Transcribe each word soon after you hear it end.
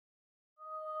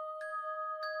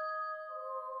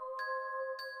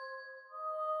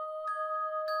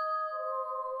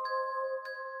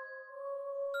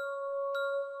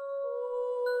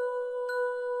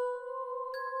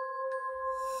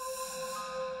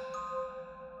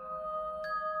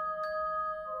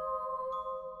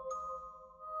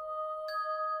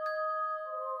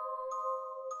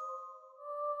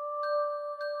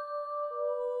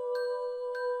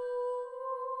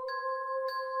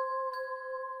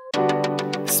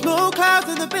Smoke clouds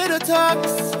and the bitter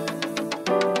talks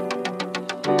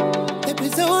that we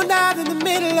zoned out in the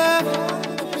middle of.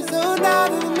 That we zoned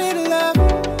out in the middle of.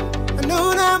 I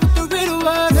know now what the riddle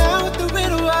was. Now what the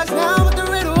riddle was. Now what the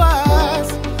riddle was.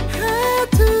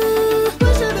 Had to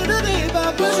push a little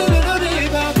deeper. Push a little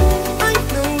deeper. I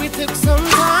know it took some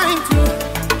time to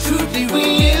truly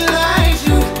realize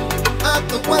you are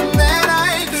the one that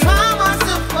I could find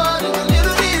myself falling a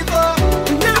little deeper.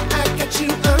 Now I got you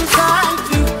inside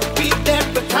to be there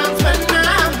for times when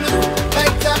I'm blue.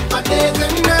 Light up my days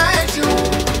and nights. You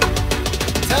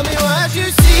tell me what you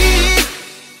see.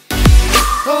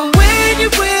 Oh, when you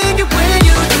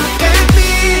look at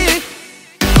me.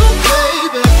 Oh,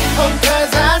 baby. Oh,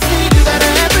 'cause I see you got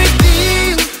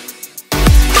everything.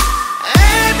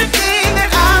 Everything that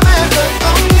I'm ever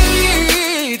gonna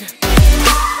need.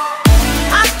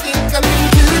 I think I'm in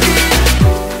too deep.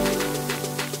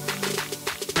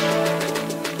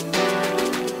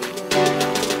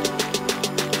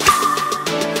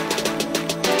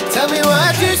 Tell me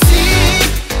what you see.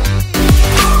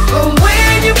 Oh,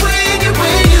 when you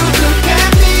look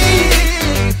at me.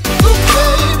 Oh,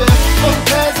 baby. Oh,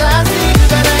 'cause I see you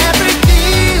got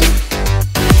everything.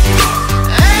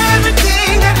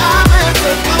 Everything that I'm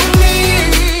ever gonna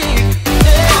need.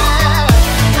 Yeah,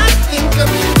 I think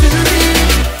I'm in too deep.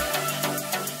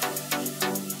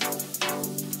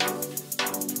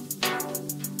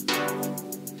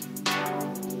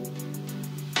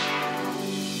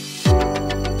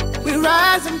 We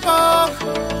rise and fall,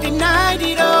 denied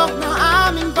it all, now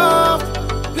I'm involved.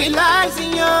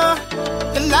 Realizing you're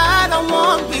the light I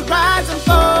want. We rise and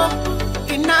fall,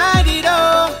 denied it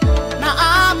all, now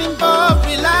I'm involved.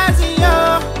 Realizing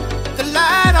you're the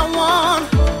light I want,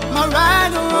 my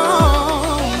right or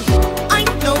wrong. I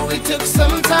know it took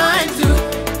some time to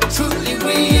truly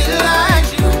realize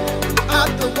you are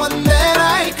the one that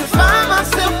I could find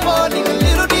myself falling a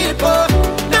little deeper.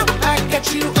 Now I got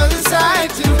you inside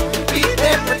to be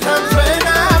there for times when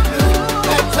I'm blue.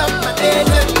 Light up my days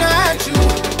and nights. You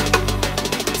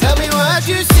tell me what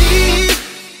you see.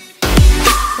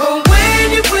 Oh, when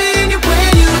you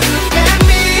look at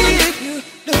me.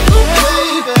 Oh,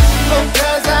 baby. Oh,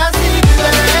 'cause I see you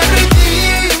got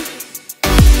everything.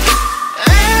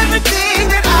 Everything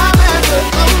that I'm ever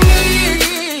gonna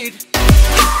need.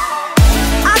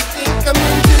 I think I'm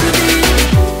in too deep.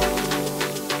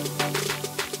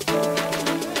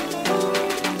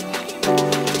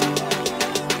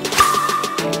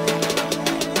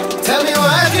 Tell me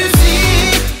what you see.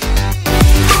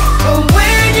 Oh,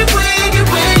 when you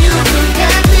look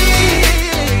at me.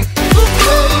 Oh,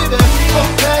 baby. Oh,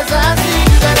 'cause I see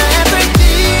you got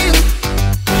everything.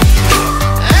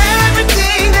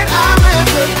 Everything that I'm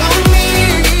ever gonna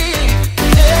need.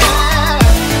 Yeah,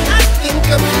 I think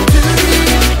I'm in too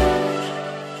deep.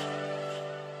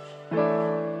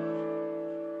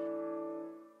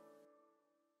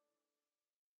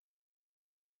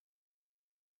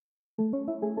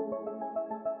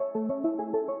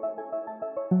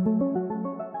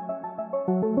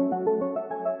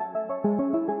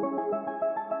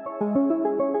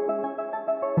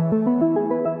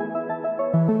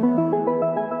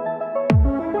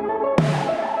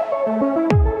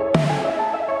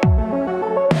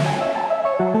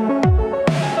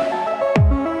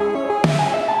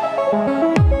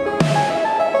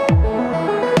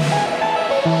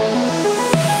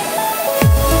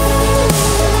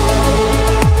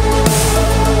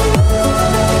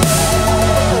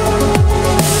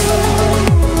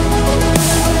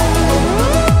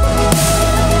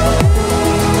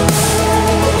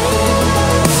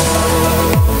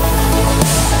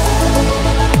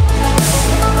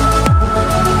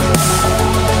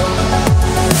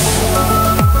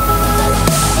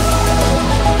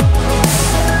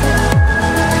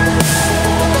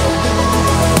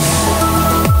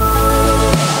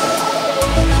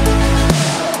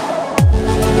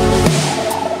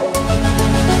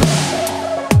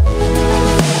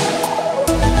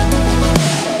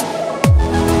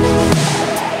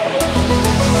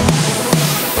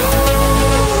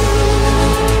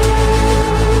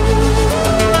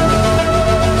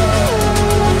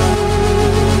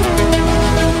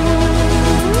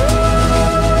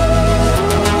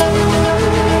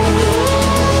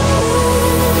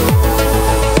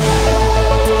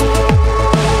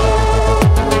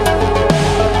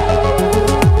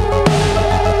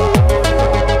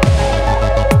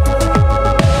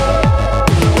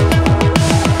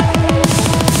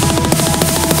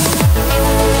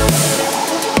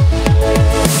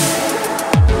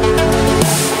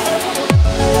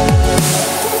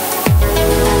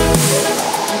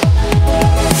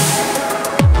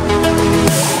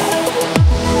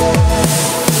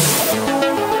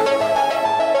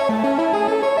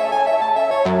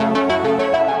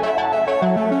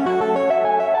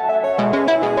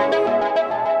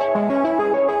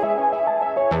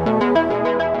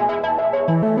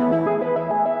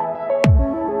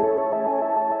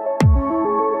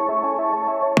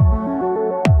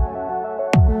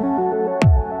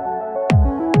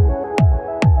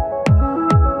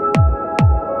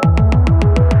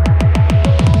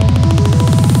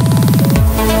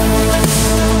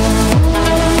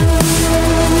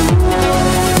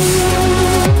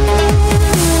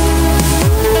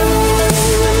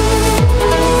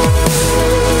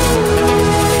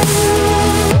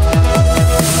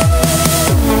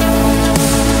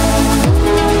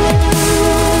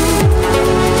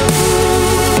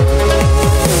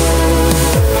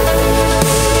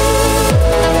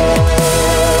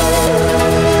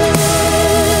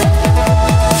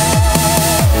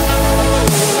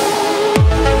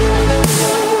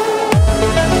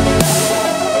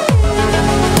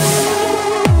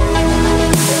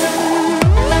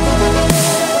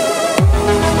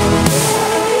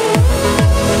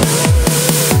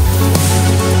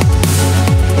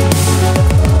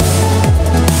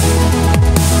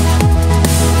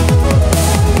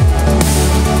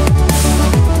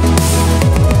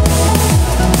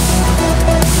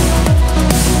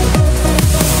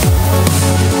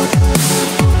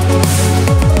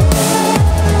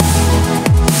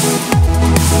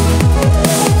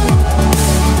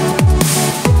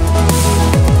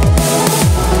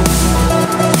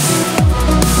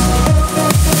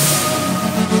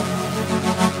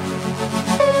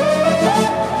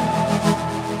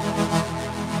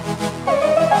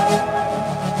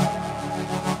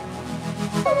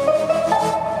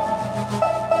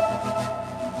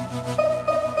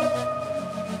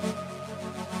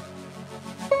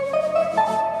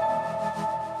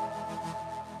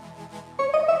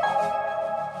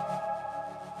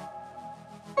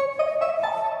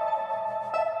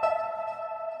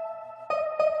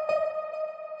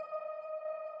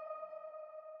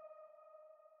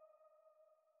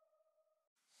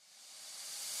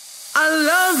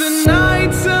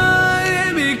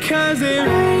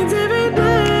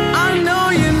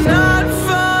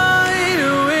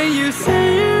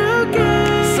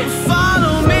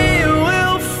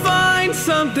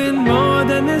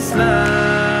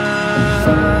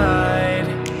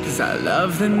 'cause I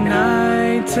love the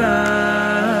nighttime.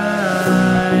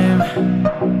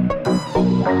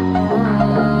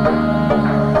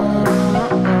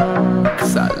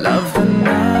 'Cause I love the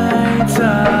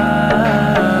nighttime.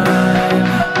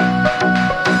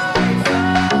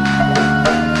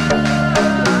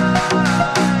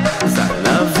 'Cause I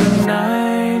love the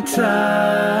nighttime.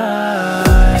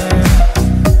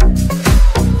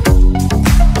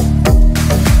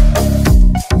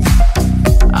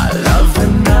 I love the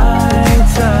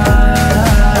nighttime.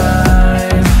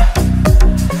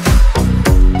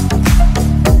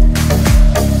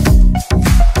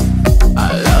 I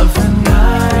love the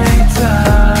nighttime.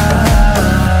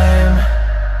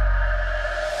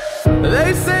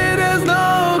 They say there's no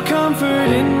comfort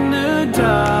in the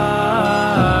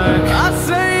dark. I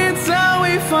say it's how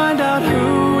we find out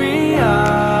who we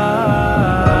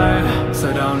are. So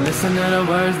don't listen to the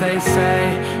words they say.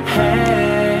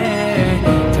 Hey,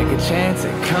 take a chance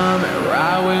and come and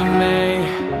ride with me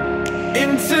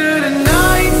into the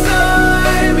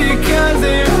nighttime, because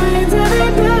it rains every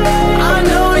day. I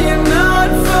know you're not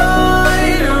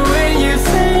fine when you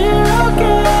say you're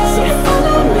okay. So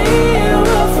follow me and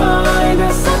we'll find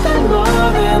there's something more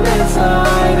than this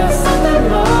high. There's something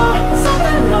more,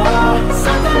 something more,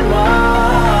 something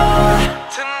more.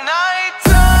 Tonight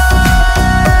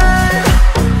time.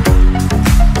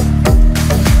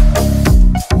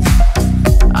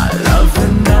 I love the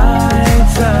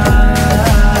nighttime.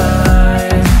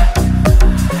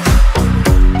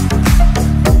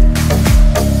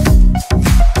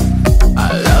 I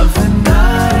love the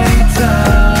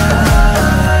nighttime.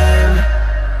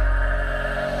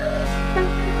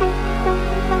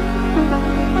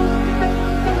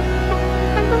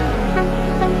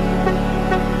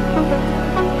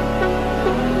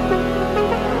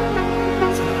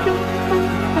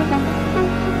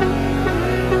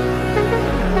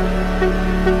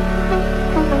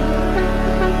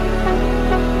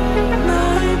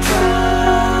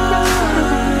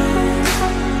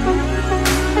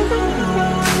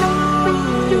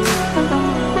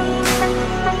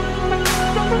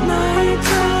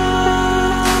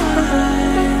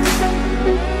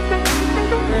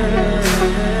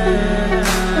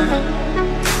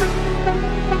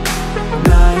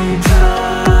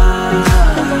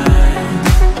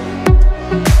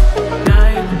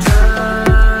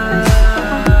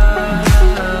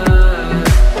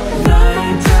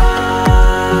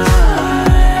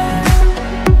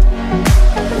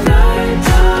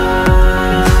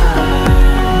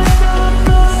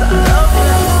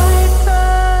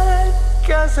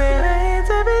 Cause it rains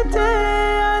every day.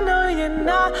 I know you're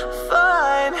not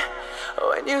fine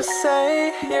when you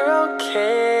say you're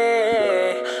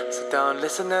okay. So don't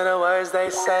listen to the words they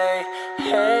say.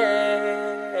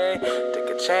 Hey, take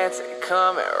a chance and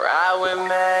come and ride with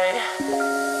me.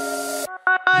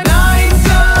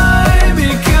 Nighttime,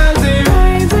 because it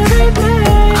rains every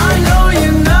day. I know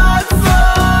you're not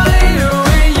fine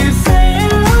when you say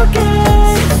you're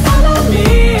okay. So follow me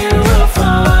and we'll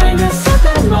find there's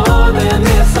something more than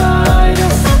this high.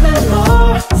 There's something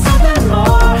more, something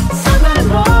more, something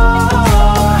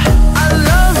more. I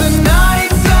love the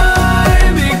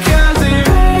nighttime because it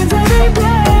rains every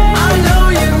day. I know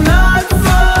you're not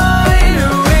fine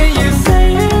when you say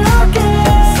you're okay.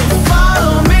 So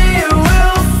follow me and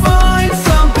we'll find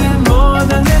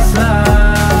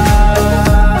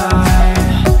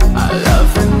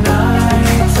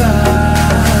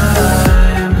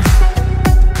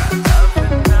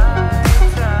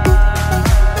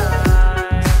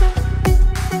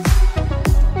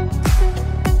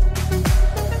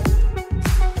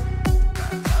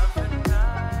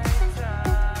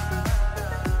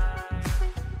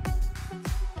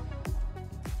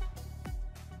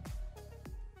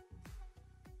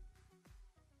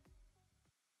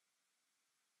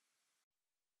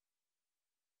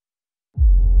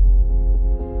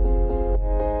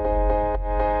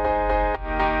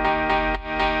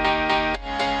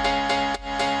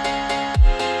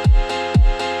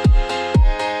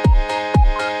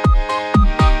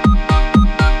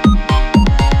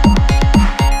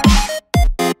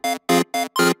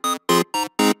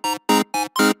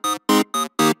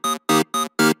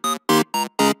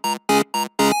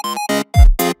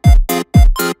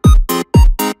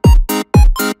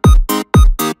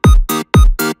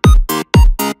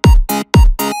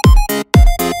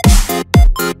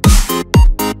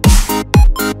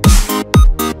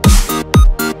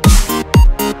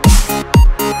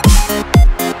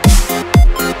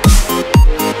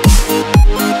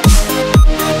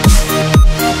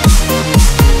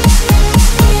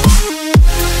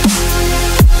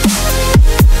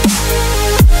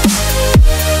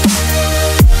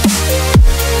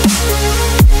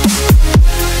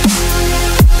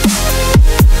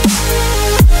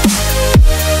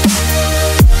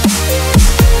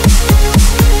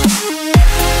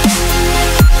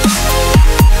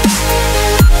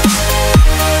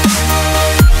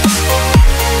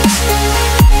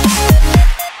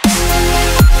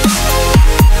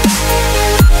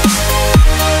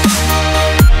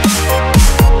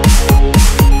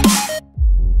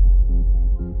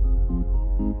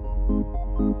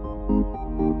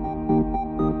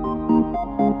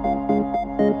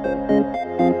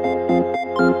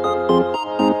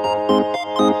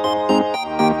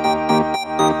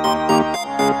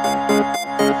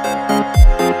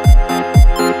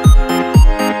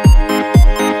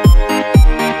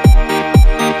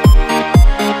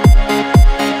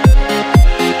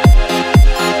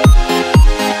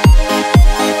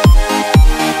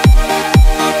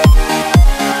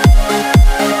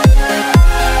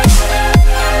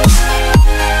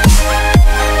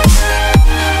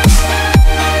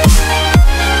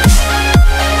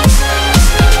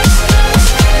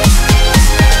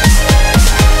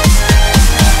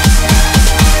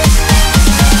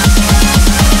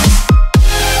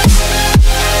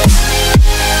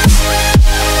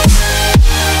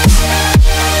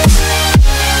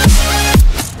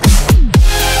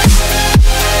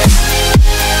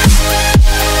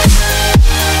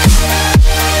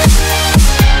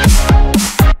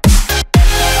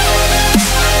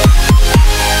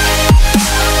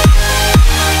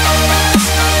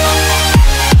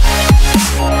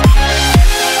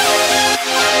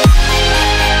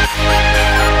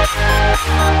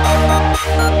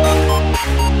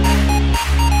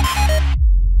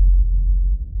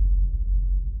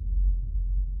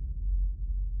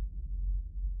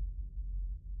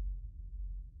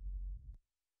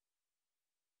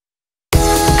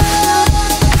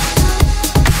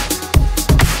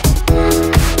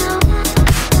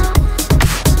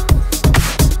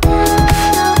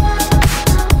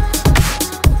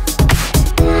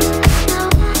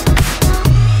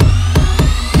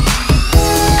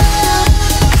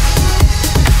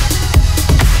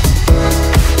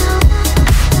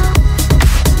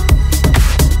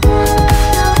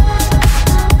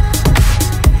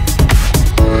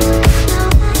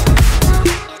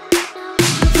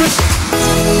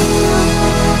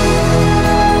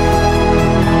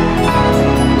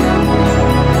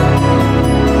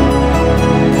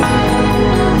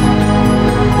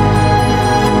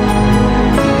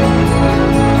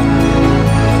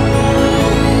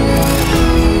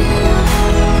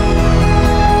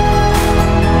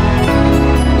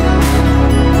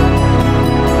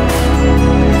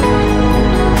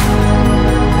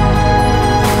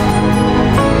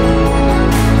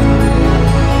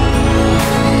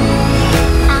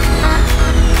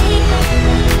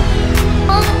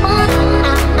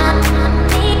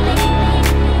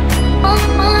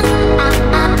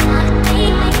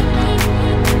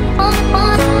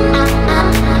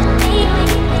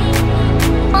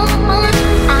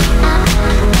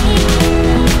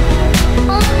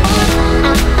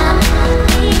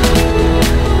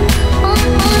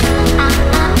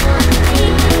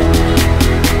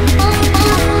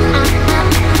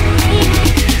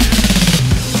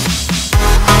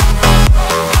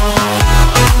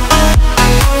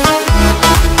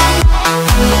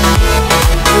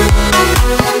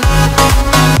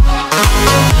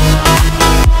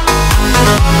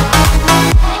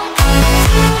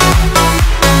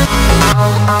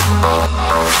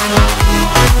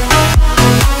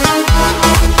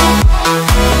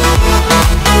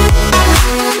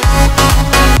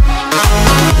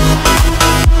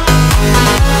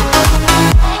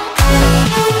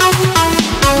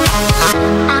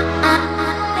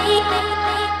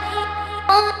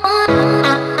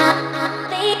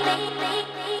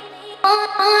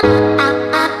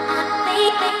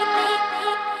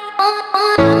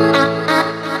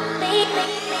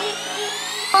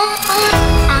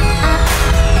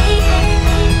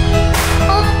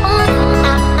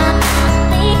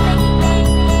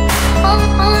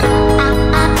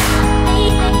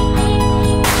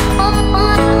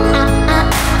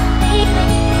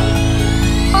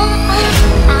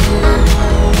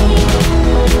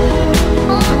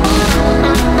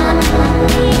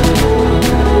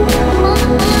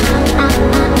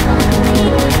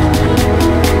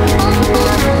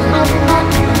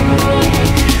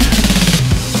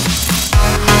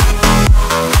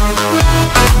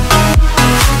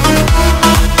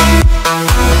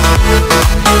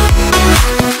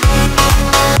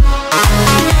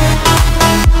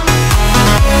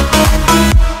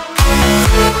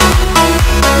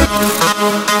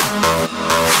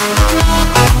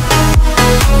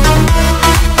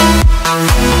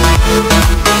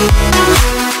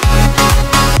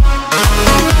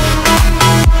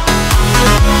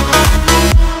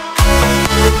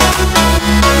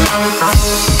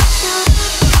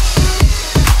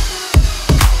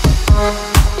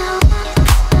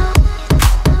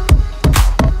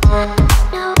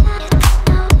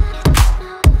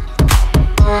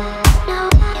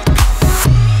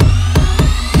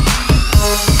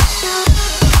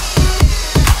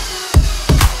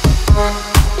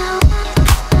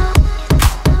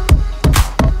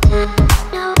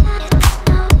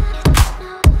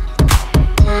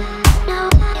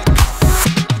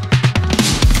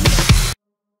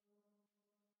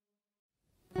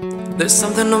There's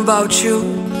something about you.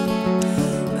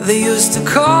 They used to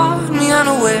call me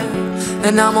unaware,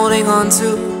 and I'm holding on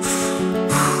to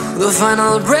the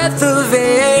final breath of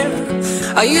air.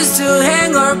 I used to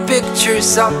hang our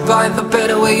pictures up by the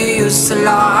bed where you used to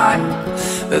lie,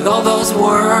 with all those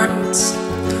words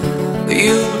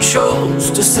you chose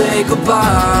to say goodbye.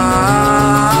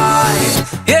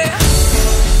 Yeah,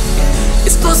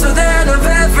 it's closer than I've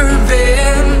ever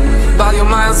been, but you're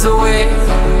miles away.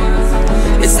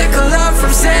 It's like a love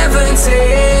from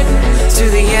 17 to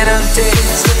the end of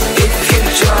days. If you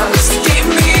just give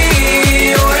me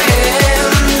your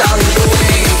hand, I'll lead the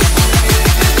way.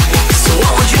 So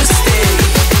won't you stay?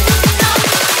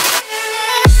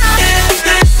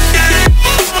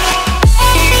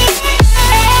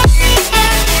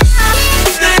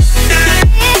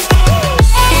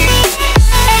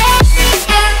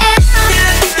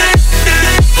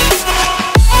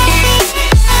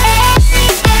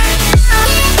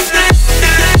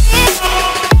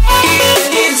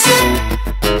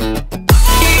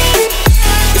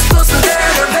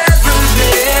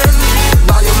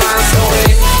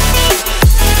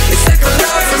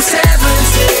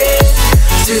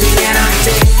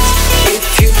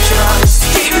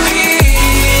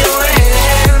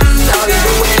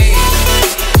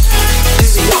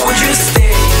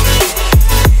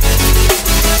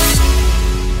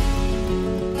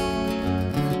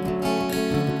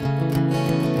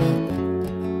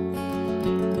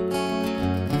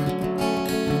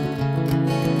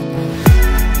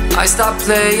 I stopped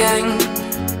playing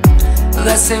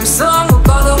that same song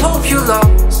about the hope you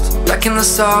lost back in the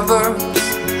suburbs.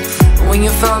 When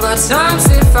you felt that time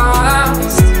stay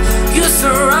fast, you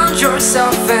surround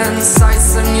yourself in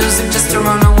sights and music just to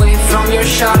run away from your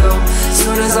shadow.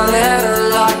 Soon as I let a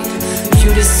light,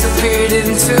 you disappeared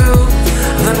into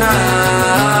the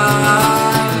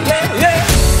night. Yeah, yeah.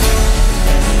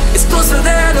 It's closer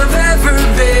than I've ever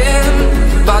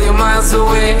been, but you're miles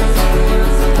away.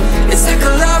 It's like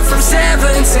a love from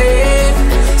 17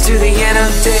 to the end of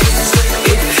days.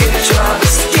 If you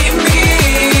just give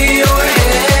me your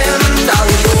hand, I'll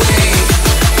lead the way.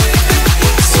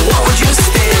 So won't you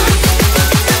stay?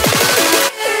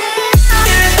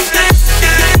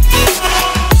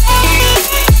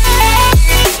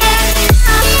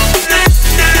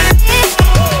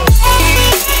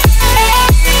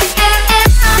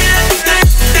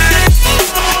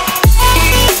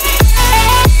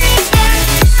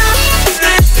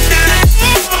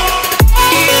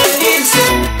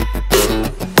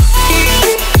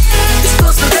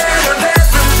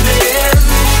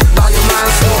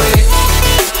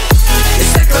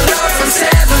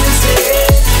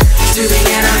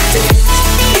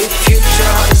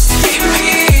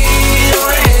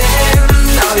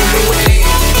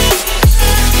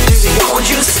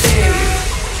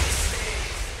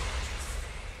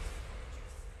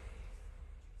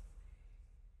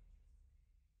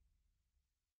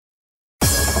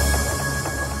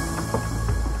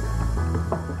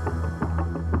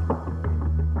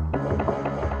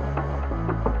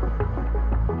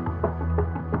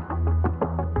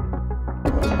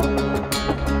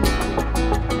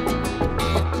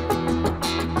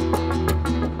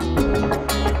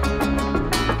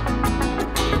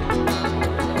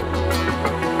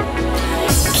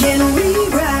 Can we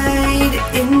ride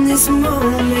in this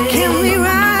moment? Can we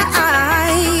ride?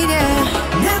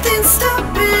 Nothing's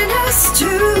stopping us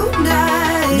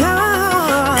tonight. No,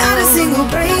 not a single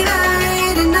bright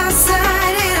light in our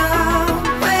sight, in our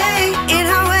way, in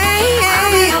our way. I'll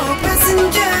be your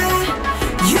passenger.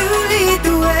 You lead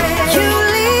the way. You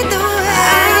lead the way.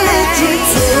 I'll let you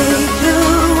take the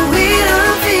wheel.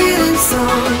 I'm feeling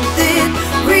something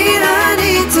real. I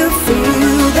need to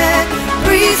feel that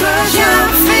breeze rush. I'm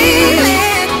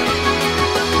feeling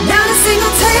not a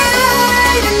single tear.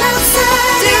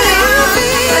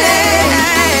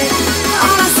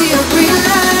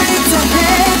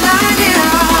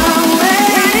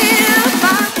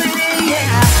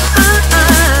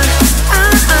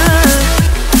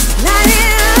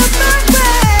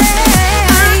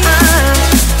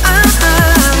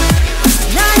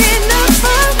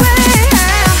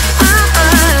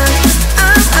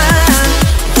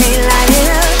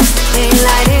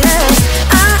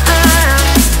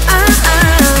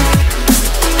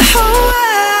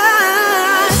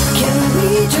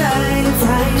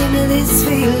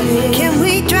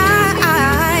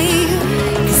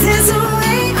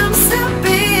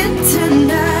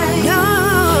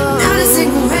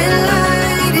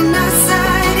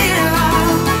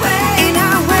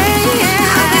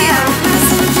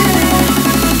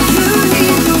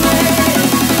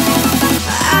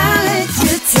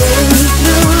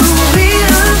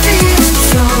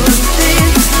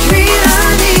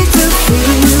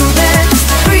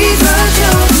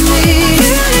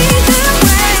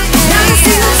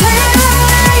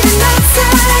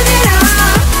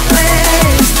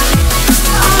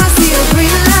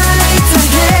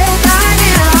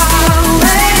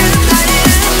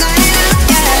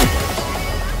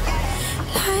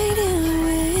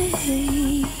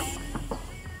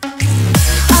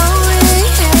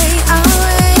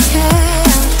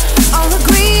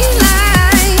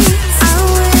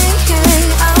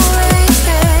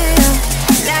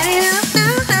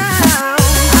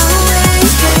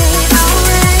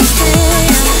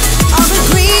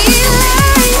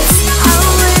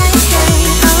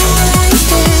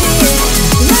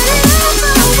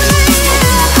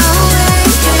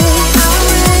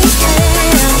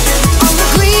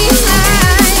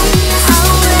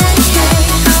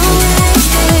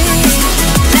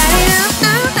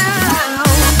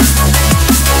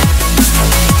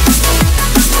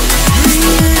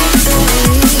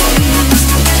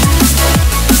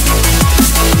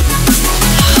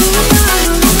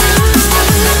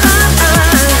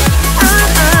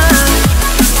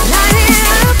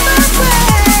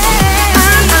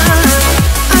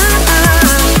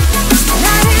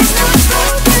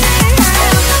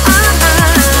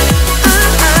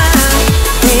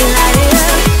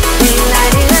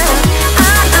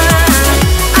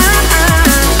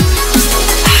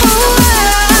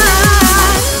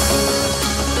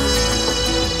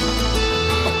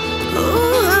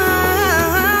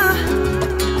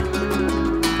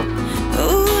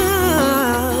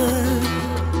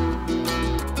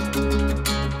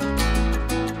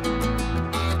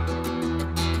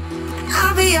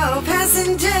 your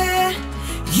passenger.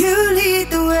 You lead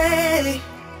the way.